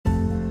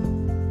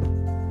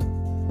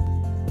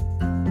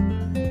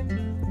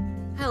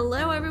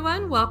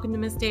Welcome to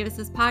Miss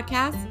Davis's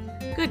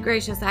podcast. Good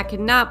gracious, I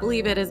cannot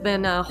believe it has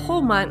been a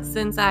whole month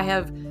since I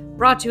have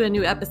brought you a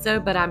new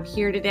episode, but I'm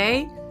here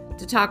today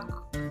to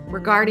talk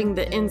regarding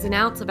the ins and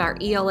outs of our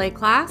ELA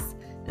class,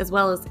 as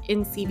well as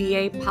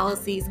NCBA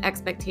policies,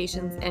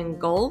 expectations, and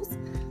goals.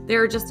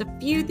 There are just a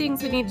few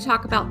things we need to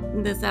talk about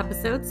in this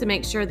episode, so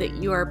make sure that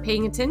you are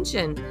paying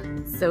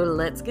attention. So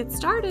let's get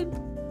started.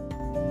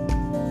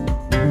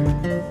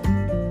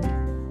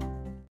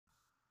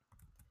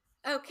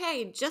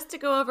 Okay, just to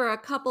go over a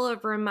couple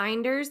of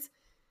reminders.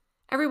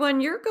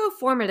 Everyone, your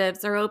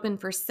GoFormatives are open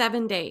for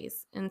 7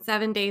 days and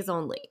 7 days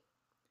only.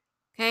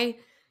 Okay,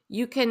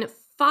 you can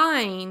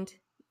find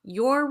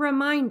your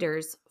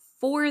reminders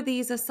for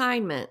these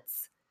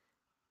assignments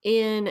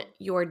in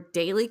your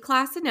daily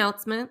class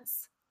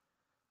announcements,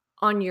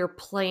 on your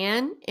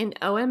plan in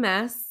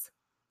OMS,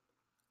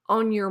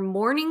 on your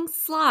morning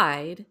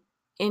slide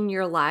in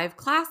your live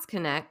class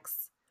connects,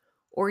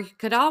 or you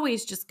could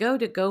always just go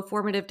to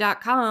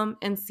goformative.com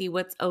and see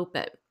what's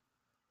open.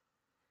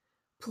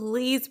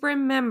 Please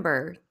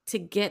remember to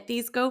get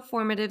these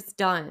GoFormatives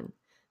done.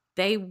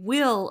 They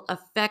will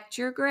affect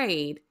your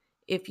grade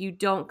if you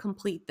don't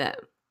complete them.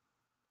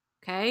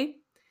 Okay?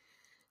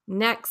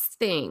 Next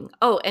thing.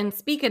 Oh, and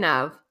speaking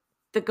of,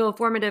 the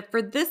GoFormative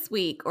for this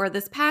week or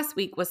this past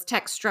week was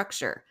text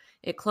structure.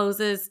 It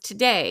closes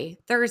today,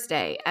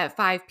 Thursday at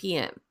 5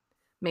 p.m.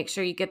 Make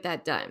sure you get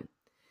that done.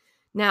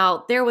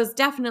 Now, there was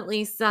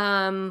definitely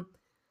some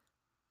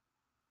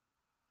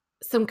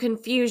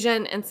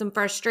confusion and some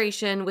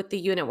frustration with the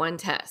Unit 1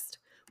 test.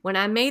 When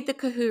I made the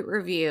Kahoot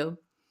review,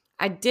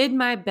 I did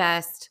my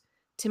best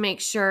to make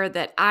sure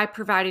that I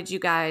provided you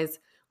guys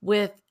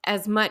with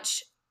as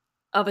much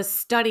of a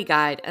study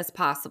guide as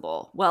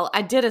possible. Well,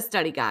 I did a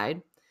study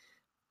guide,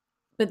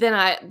 but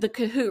then the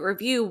Kahoot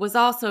review was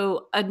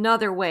also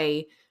another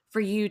way for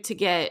you to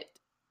get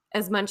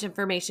as much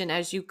information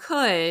as you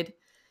could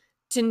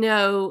to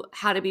know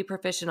how to be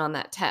proficient on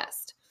that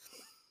test.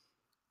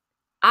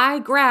 I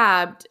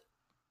grabbed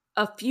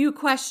a few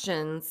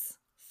questions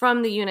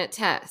from the unit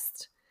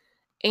test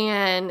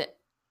and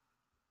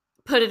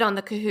put it on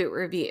the Kahoot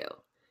review.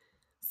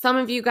 Some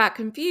of you got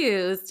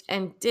confused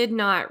and did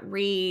not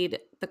read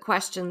the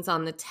questions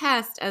on the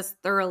test as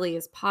thoroughly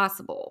as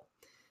possible.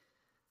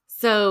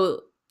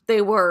 So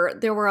there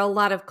were a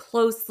lot of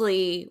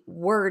closely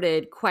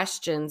worded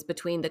questions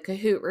between the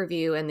Kahoot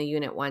review and the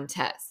Unit 1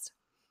 test.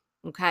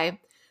 Okay?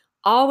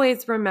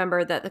 Always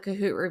remember that the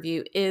Kahoot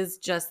review is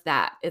just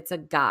that. It's a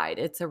guide.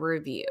 It's a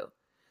review.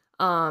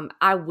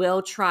 I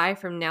will try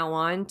from now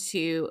on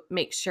to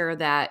make sure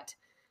that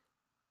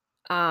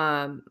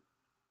that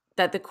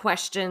the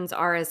questions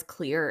are as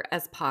clear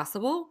as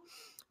possible.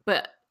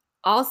 But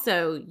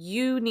also,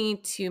 you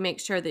need to make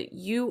sure that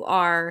you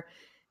are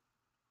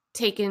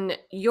taking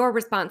your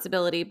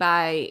responsibility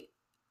by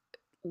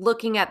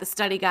looking at the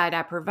study guide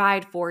I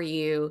provide for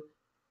you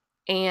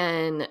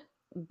and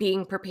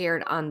being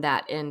prepared on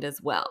that end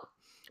as well.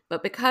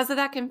 But because of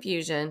that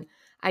confusion,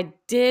 I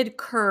did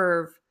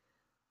curve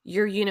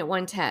your Unit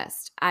 1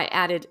 test. I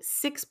added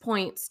 6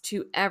 points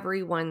to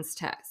everyone's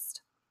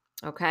test.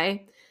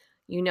 Okay?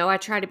 You know I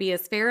try to be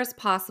as fair as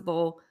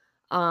possible.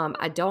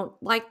 I don't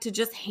like to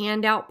just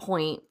hand out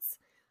points.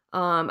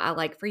 I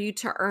like for you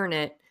to earn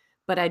it.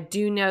 But I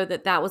do know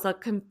that was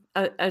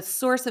a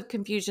source of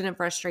confusion and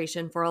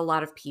frustration for a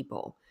lot of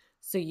people.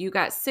 So you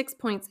got 6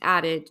 points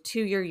added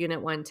to your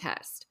Unit 1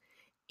 test.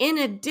 In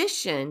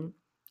addition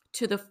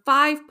to the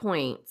 5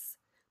 points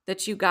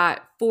that you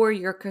got for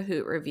your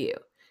Kahoot review.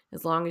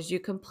 As long as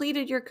you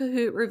completed your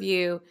Kahoot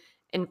review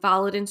and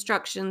followed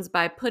instructions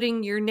by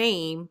putting your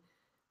name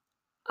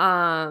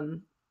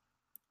in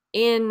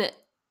the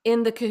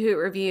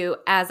Kahoot review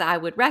as I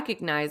would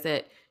recognize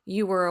it,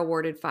 you were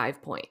awarded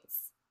 5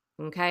 points.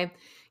 Okay?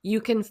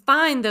 You can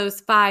find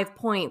those 5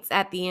 points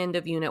at the end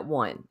of Unit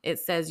 1. It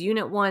says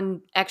Unit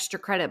 1 extra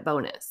credit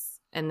bonus.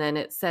 And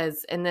then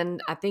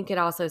I think it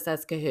also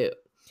says Kahoot.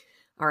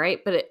 All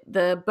right, but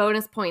the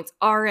bonus points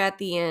are at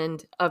the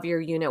end of your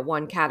Unit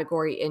 1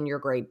 category in your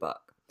grade book.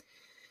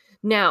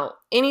 Now,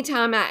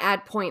 anytime I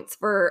add points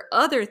for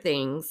other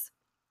things,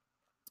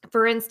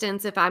 for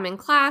instance, if I'm in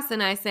class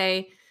and I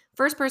say,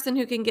 first person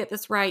who can get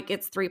this right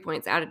gets 3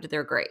 points added to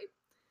their grade,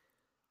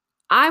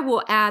 I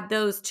will add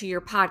those to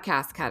your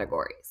podcast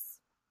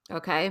categories.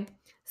 Okay,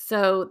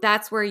 so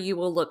that's where you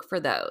will look for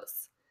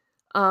those.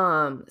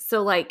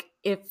 So like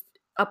if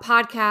a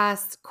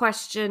podcast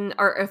question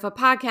or if a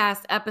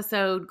podcast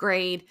episode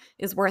grade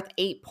is worth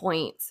 8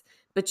 points,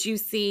 but you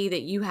see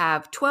that you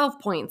have 12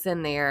 points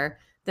in there,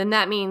 then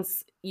that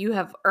means you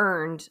have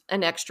earned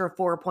an extra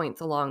 4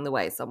 points along the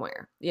way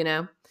somewhere, you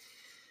know?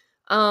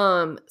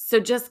 So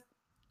just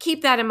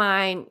keep that in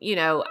mind. You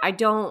know, I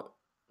don't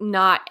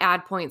not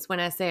add points when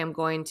I say I'm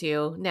going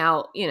to.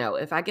 Now, you know,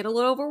 if I get a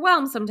little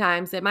overwhelmed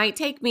sometimes, it might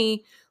take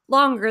me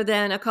longer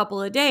than a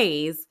couple of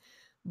days,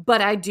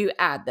 but I do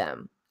add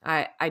them.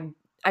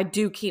 I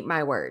do keep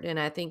my word, and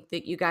I think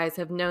that you guys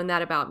have known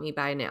that about me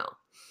by now.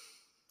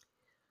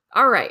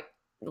 All right,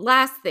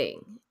 last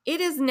thing. It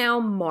is now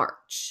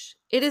March.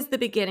 It is the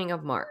beginning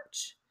of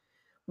March.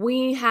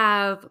 We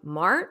have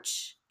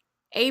March,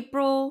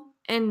 April,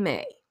 and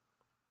May.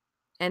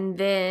 And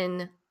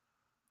then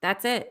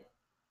that's it.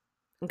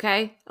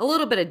 Okay? A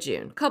little bit of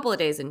June, a couple of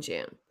days in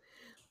June.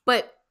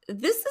 But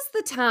this is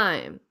the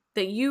time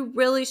that you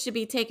really should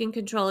be taking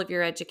control of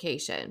your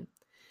education,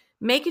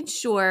 making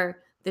sure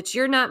that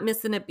you're not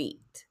missing a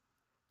beat,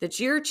 that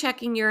you're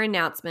checking your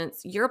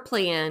announcements, your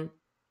plan,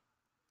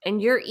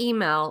 and your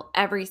email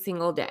every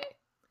single day,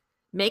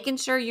 making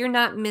sure you're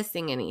not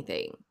missing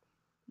anything.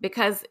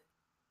 Because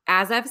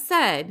as I've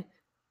said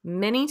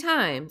many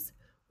times,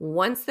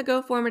 once the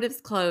Go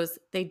Formatives close,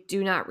 they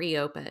do not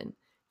reopen.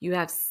 You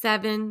have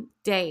 7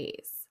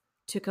 days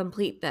to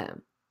complete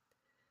them.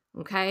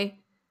 Okay?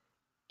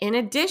 In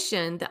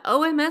addition, the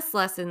OMS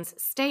lessons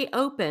stay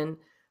open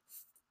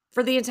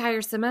for the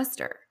entire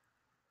semester.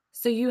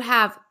 So you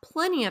have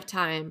plenty of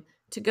time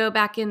to go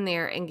back in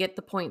there and get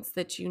the points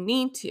that you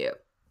need to.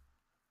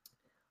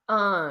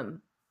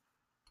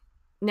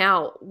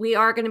 Now, we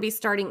are going to be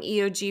starting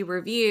EOG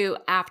review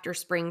after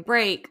spring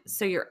break,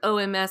 so your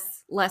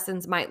OMS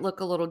lessons might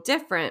look a little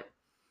different.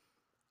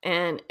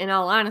 And in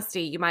all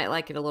honesty, you might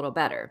like it a little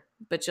better,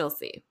 but you'll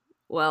see.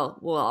 Well,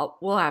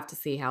 we'll have to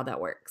see how that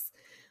works.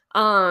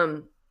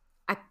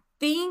 I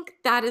think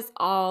that is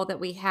all that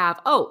we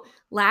have. Oh,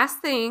 last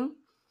thing,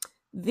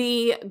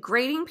 the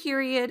grading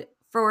period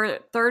for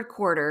third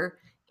quarter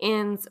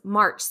ends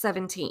March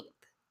 17th.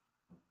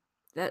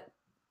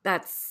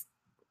 That's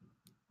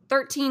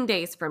 13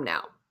 days from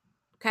now,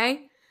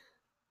 okay?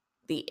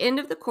 The end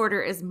of the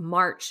quarter is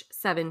March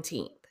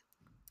 17th.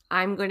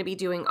 I'm going to be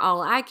doing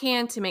all I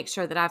can to make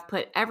sure that I've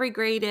put every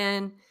grade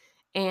in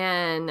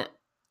and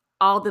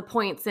all the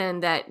points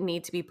in that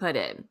need to be put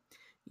in.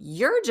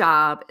 Your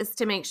job is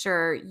to make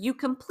sure you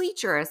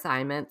complete your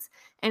assignments,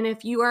 and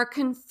if you are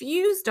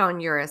confused on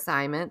your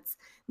assignments,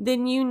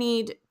 then you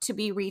need to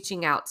be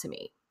reaching out to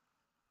me,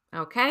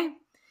 okay?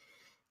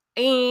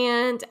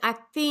 And I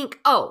think,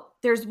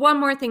 there's one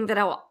more thing that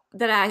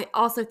I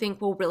also think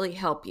will really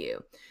help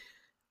you.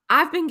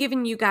 I've been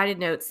giving you guided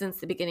notes since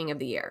the beginning of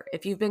the year.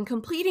 If you've been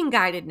completing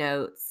guided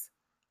notes,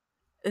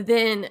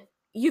 then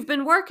you've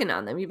been working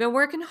on them. You've been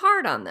working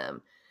hard on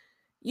them.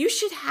 You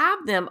should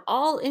have them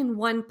all in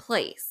one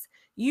place.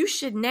 You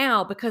should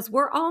now, because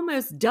we're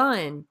almost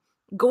done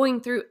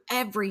going through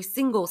every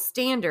single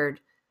standard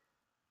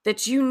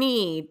that you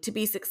need to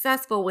be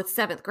successful with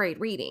 7th grade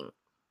reading.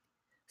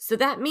 So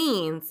that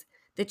means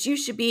that you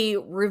should be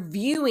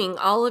reviewing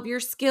all of your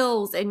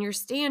skills and your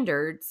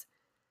standards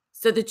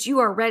so that you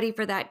are ready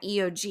for that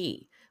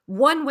EOG.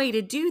 One way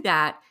to do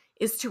that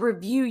is to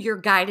review your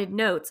guided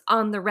notes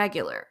on the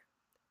regular.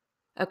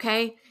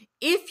 Okay?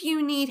 If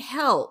you need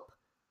help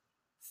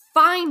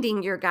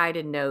finding your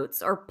guided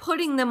notes or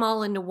putting them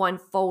all into one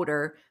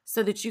folder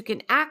so that you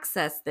can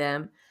access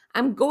them,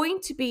 I'm going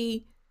to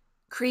be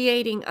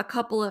creating a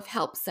couple of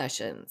help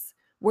sessions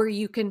where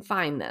you can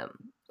find them.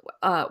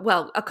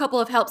 A couple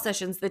of help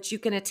sessions that you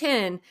can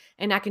attend,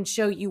 and I can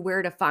show you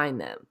where to find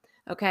them,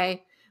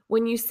 okay?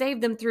 When you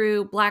save them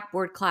through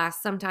Blackboard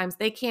class, sometimes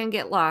they can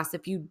get lost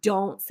if you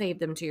don't save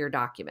them to your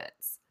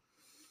documents.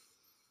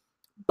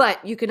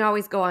 But you can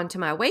always go onto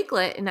my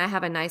Wakelet, and I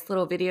have a nice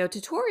little video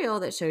tutorial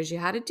that shows you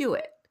how to do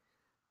it.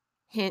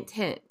 Hint,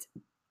 hint,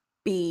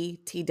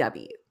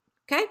 BTW,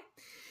 okay?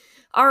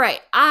 All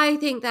right, I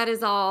think that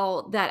is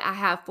all that I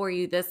have for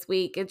you this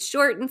week. It's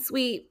short and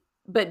sweet,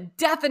 but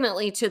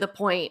definitely to the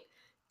point.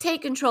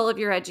 Take control of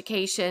your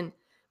education.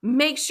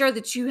 Make sure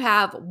that you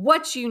have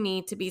what you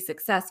need to be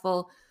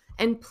successful.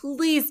 And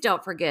please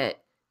don't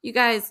forget, you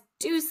guys,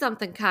 do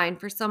something kind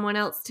for someone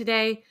else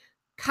today.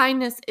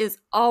 Kindness is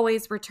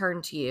always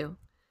returned to you.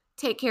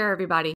 Take care, everybody.